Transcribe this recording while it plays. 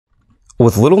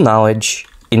With little knowledge,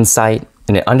 insight,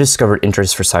 and an undiscovered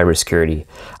interest for cybersecurity,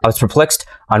 I was perplexed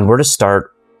on where to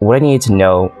start, what I needed to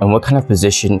know, and what kind of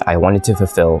position I wanted to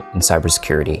fulfill in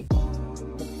cybersecurity.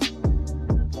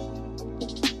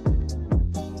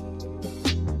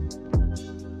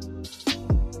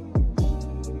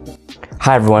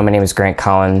 Hi everyone, my name is Grant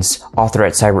Collins, author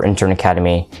at Cyber Intern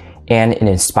Academy, and an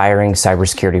inspiring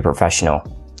cybersecurity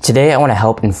professional. Today I want to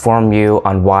help inform you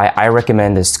on why I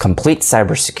recommend this Complete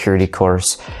Cybersecurity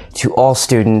course to all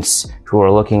students who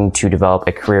are looking to develop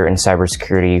a career in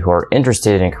cybersecurity, who are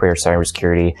interested in a career in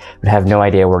cybersecurity, but have no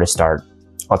idea where to start.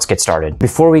 Let's get started.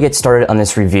 Before we get started on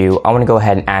this review, I want to go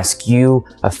ahead and ask you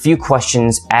a few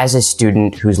questions as a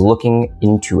student who's looking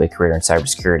into a career in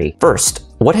cybersecurity. First,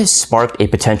 what has sparked a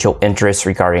potential interest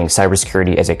regarding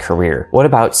cybersecurity as a career? What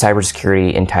about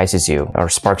cybersecurity entices you or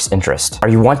sparks interest? Are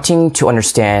you wanting to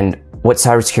understand what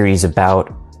cybersecurity is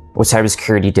about, what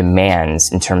cybersecurity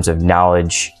demands in terms of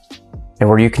knowledge, and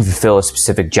where you can fulfill a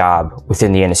specific job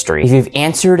within the industry? If you've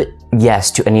answered yes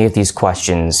to any of these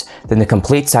questions, then the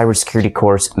Complete Cybersecurity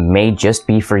course may just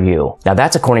be for you. Now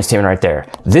that's a corny statement right there.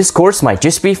 This course might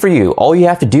just be for you. All you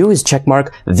have to do is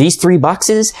checkmark these 3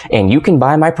 boxes and you can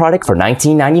buy my product for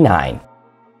 $19.99.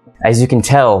 As you can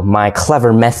tell, my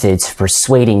clever methods for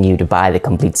persuading you to buy the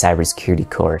Complete Cybersecurity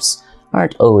course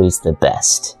aren't always the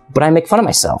best. But I make fun of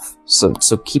myself, so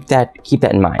keep that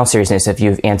in mind. In all seriousness, if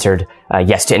you've answered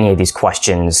yes to any of these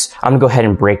questions, I'm gonna go ahead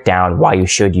and break down why you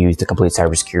should use the Complete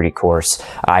Cybersecurity course.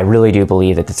 I really do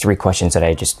believe that the 3 questions that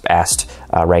I just asked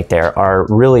right there are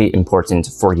really important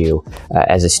for you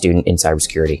as a student in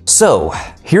cybersecurity. So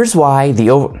here's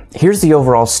the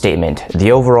overall statement,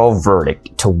 the overall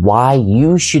verdict to why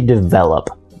you should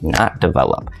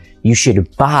you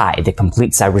should buy the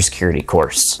Complete Cybersecurity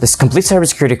course. This Complete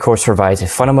Cybersecurity course provides a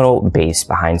fundamental base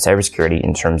behind cybersecurity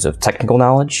in terms of technical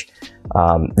knowledge.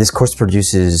 This course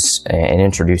produces and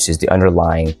introduces the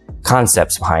underlying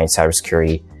concepts behind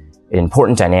cybersecurity and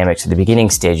important dynamics at the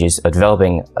beginning stages of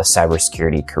developing a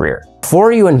cybersecurity career.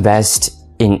 Before you invest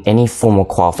in any formal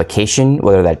qualification,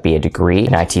 whether that be a degree,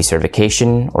 an IT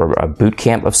certification, or a boot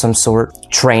camp of some sort,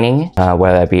 training,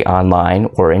 whether that be online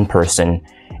or in person,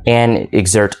 and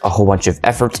exert a whole bunch of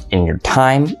effort in your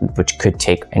time, which could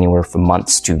take anywhere from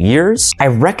months to years, I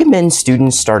recommend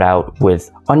students start out with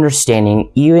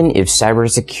understanding even if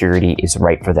cybersecurity is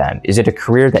right for them. Is it a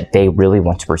career that they really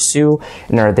want to pursue,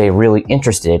 and are they really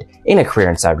interested in a career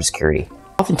in cybersecurity?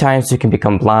 Oftentimes you can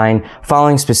become blind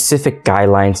following specific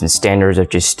guidelines and standards of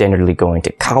just standardly going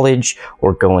to college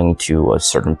or going to a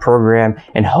certain program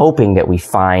and hoping that we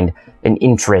find an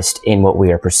interest in what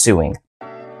we are pursuing.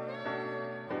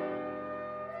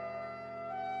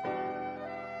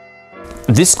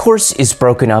 This course is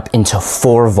broken up into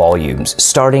 4 volumes,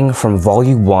 starting from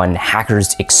Volume 1,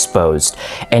 Hackers Exposed,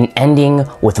 and ending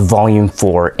with Volume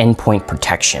 4, Endpoint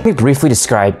Protection. Let me briefly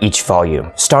describe each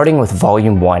volume, starting with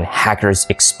Volume 1, Hackers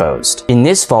Exposed. In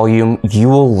this volume, you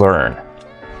will learn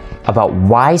about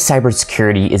why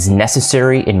cybersecurity is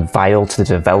necessary and vital to the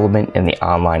development in the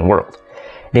online world.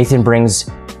 Nathan brings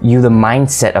you the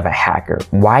mindset of a hacker,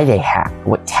 why they hack,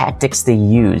 what tactics they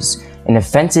use, and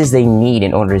offenses they need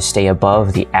in order to stay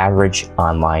above the average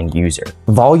online user.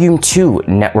 Volume 2,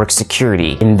 Network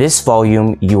Security. In this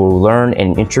volume, you will learn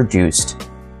and introduced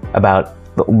about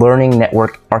learning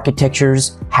network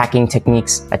architectures, hacking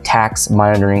techniques, attacks,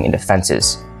 monitoring, and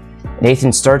defenses.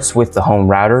 Nathan starts with the home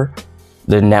router,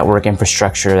 the network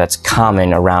infrastructure that's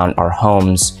common around our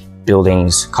homes,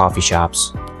 buildings, coffee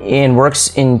shops, and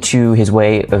works into his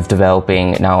way of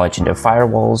developing knowledge into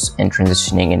firewalls and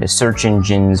transitioning into search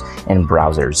engines and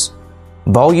browsers.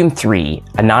 Volume 3,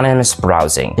 Anonymous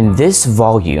Browsing. In this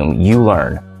volume, you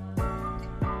learn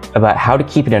about how to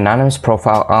keep an anonymous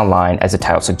profile online, as the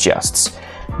title suggests.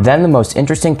 Then the most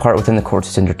interesting part within the course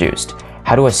is introduced,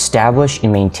 how to establish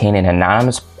and maintain an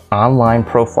anonymous online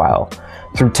profile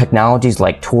through technologies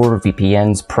like Tor,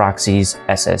 VPNs, proxies,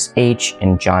 SSH,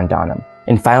 and John Donham.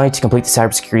 And finally, to complete the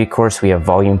cybersecurity course, we have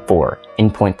Volume 4,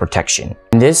 Endpoint Protection.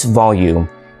 In this volume,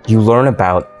 you learn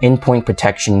about endpoint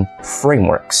protection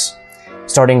frameworks,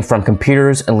 starting from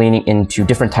computers and leaning into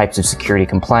different types of security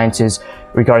compliances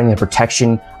regarding the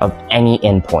protection of any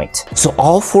endpoint. So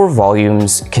all 4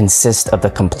 volumes consist of the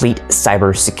Complete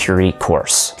Cybersecurity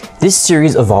course. This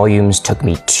series of volumes took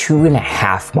me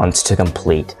 2.5 months to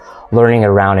complete, learning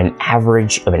around an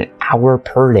average of an hour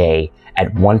per day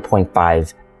at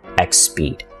 1.5x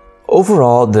speed.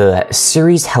 Overall, the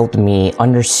series helped me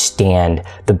understand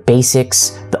the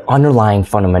basics, the underlying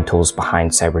fundamentals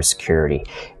behind cybersecurity,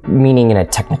 meaning in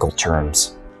technical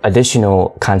terms. additional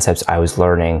concepts I was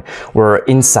learning were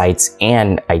insights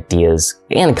and ideas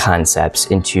and concepts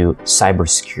into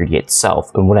cybersecurity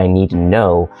itself and what I need to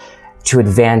know to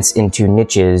advance into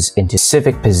niches, into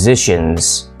specific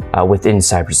positions within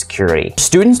cybersecurity.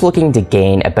 Students looking to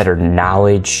gain a better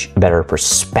knowledge, a better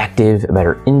perspective, a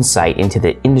better insight into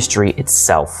the industry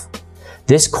itself.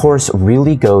 This course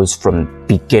really goes from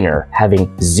beginner,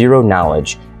 having zero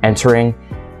knowledge, entering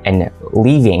and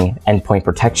leaving endpoint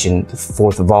protection, the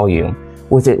 4th volume,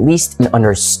 with at least an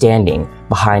understanding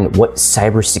behind what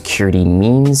cybersecurity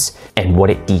means and what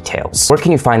it details. Where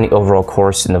can you find the overall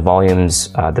course in the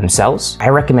volumes themselves? I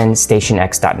recommend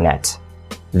stationx.net.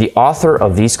 The author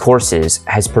of these courses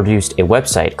has produced a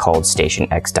website called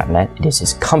stationx.net. It is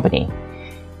his company.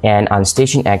 And on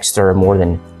StationX, there are more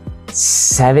than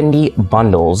 70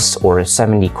 bundles or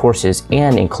 70 courses,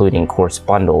 and including course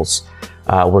bundles,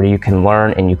 where you can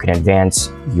learn and you can advance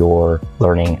your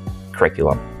learning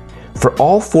curriculum. For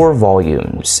all 4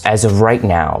 volumes, as of right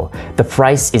now, the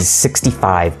price is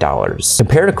 $65.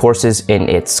 Compared to courses in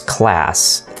its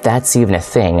class, if that's even a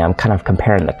thing, I'm kind of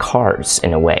comparing the cards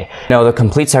in a way. No, the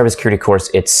Complete Cybersecurity course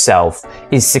itself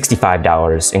is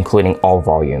 $65, including all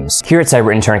volumes. Here at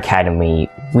Cyber Intern Academy,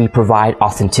 we provide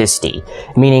authenticity,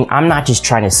 meaning I'm not just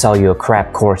trying to sell you a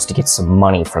crap course to get some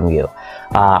money from you.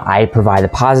 I provide the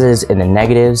positives and the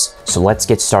negatives, so let's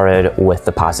get started with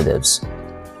the positives.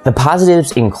 The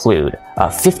positives include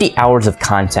 50 hours of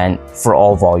content for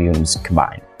all volumes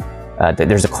combined.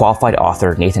 There's a qualified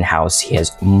author, Nathan House. He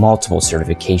has multiple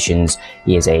certifications.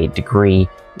 He has a degree.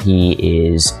 He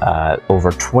is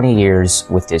over 20 years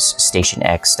with this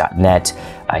stationx.net.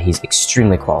 He's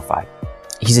extremely qualified.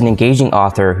 He's an engaging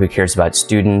author who cares about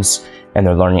students and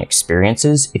their learning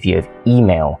experiences. If you have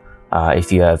email,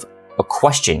 if you have a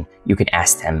question, you can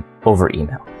ask them over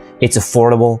email. It's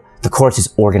affordable. The course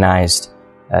is organized.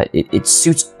 It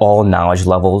suits all knowledge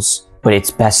levels, but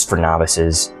it's best for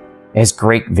novices. It has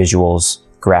great visuals,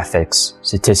 graphics,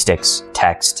 statistics,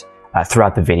 text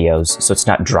throughout the videos, so it's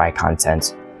not dry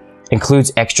content.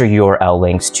 Includes extra URL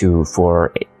links to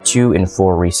and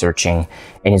for researching,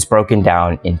 and is broken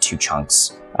down into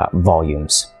chunks,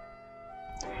 volumes.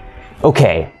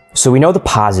 Okay, so we know the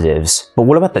positives, but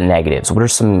what about the negatives? What are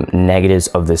some negatives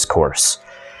of this course?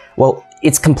 Well,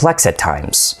 it's complex at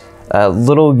times.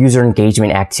 Little user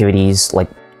engagement activities like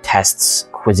tests,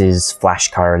 quizzes,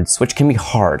 flashcards, which can be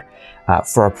hard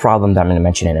for a problem that I'm going to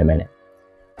mention in a minute.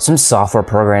 Some software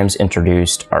programs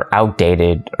introduced are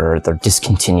outdated or they're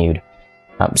discontinued.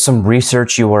 Some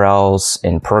research URLs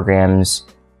and programs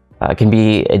can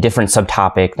be a different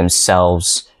subtopic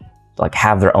themselves, like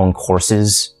have their own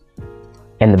courses.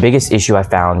 And the biggest issue I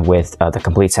found with the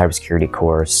Complete Cybersecurity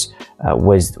course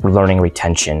was learning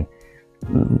retention.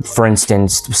 For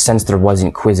instance, since there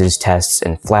wasn't quizzes, tests,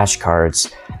 and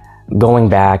flashcards, going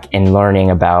back and learning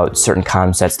about certain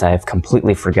concepts that I've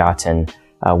completely forgotten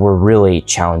were really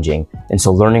challenging. And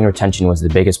so learning retention was the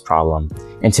biggest problem.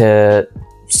 And to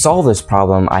solve this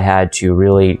problem, I had to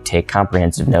really take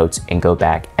comprehensive notes and go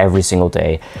back every single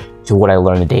day to what I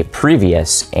learned the day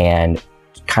previous and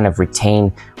kind of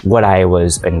retain what I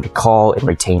was and recall and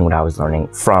retain what I was learning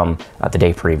from the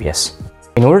day previous.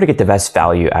 In order to get the best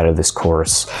value out of this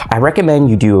course, I recommend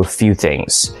you do a few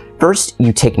things. First,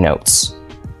 you take notes.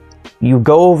 You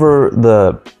go over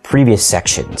the previous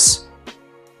sections.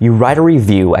 You write a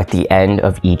review at the end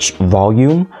of each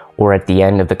volume or at the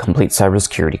end of the Complete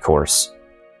Cybersecurity course.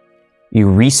 You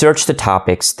research the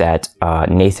topics that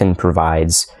Nathan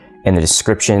provides in the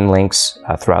description links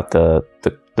throughout the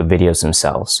videos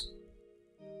themselves.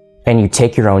 And you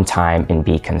take your own time and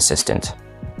be consistent.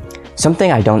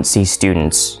 Something I don't see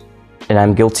students, and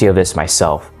I'm guilty of this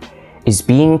myself, is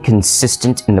being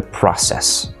consistent in the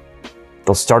process.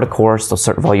 They'll start a course, they'll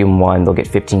start volume 1, they'll get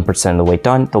 15% of the way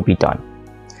done, they'll be done.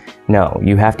 No,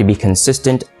 you have to be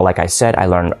consistent. Like I said, I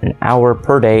learn an hour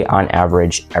per day on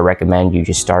average. I recommend you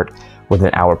just start with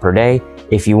an hour per day.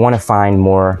 If you want to find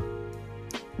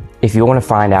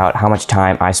out how much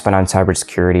time I spend on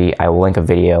cybersecurity, I will link a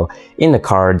video in the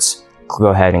cards. Go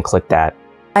ahead and click that.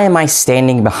 Why am I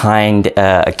standing behind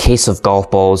a case of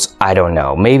golf balls? I don't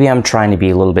know. Maybe I'm trying to be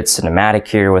a little bit cinematic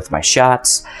here with my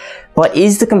shots. But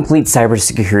is the Complete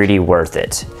Cybersecurity worth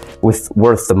it?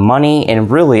 Worth the money and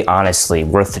really honestly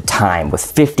worth the time with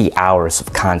 50 hours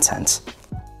of content?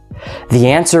 The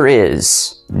answer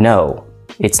is no,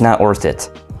 it's not worth it.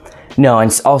 No, in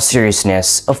all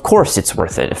seriousness, of course it's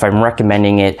worth it. If I'm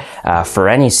recommending it for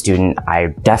any student, I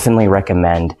definitely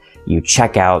recommend you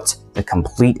check out the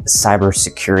Complete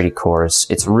Cybersecurity Course.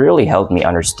 It's really helped me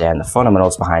understand the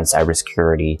fundamentals behind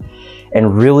cybersecurity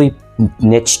and really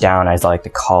niche down, as I like to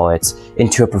call it,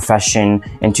 into a profession,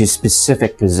 into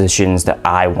specific positions that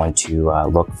I want to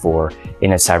look for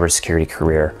in a cybersecurity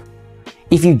career.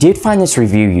 If you did find this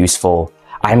review useful,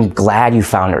 I'm glad you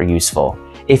found it useful.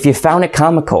 If you found it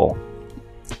comical,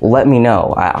 let me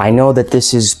know. I know that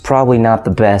this is probably not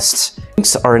the best.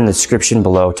 Links are in the description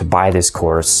below to buy this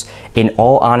course. In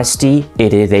all honesty,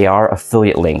 they are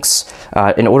affiliate links.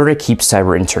 In order to keep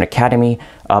Cyber Intern Academy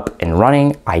up and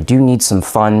running, I do need some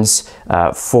funds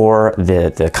for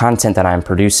the content that I'm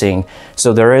producing.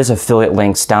 So there is affiliate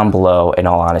links down below. In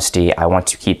all honesty, I want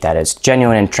to keep that as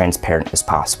genuine and transparent as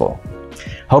possible.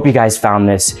 Hope you guys found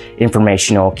this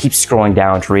informational. Keep scrolling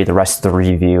down to read the rest of the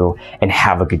review and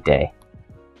have a good day.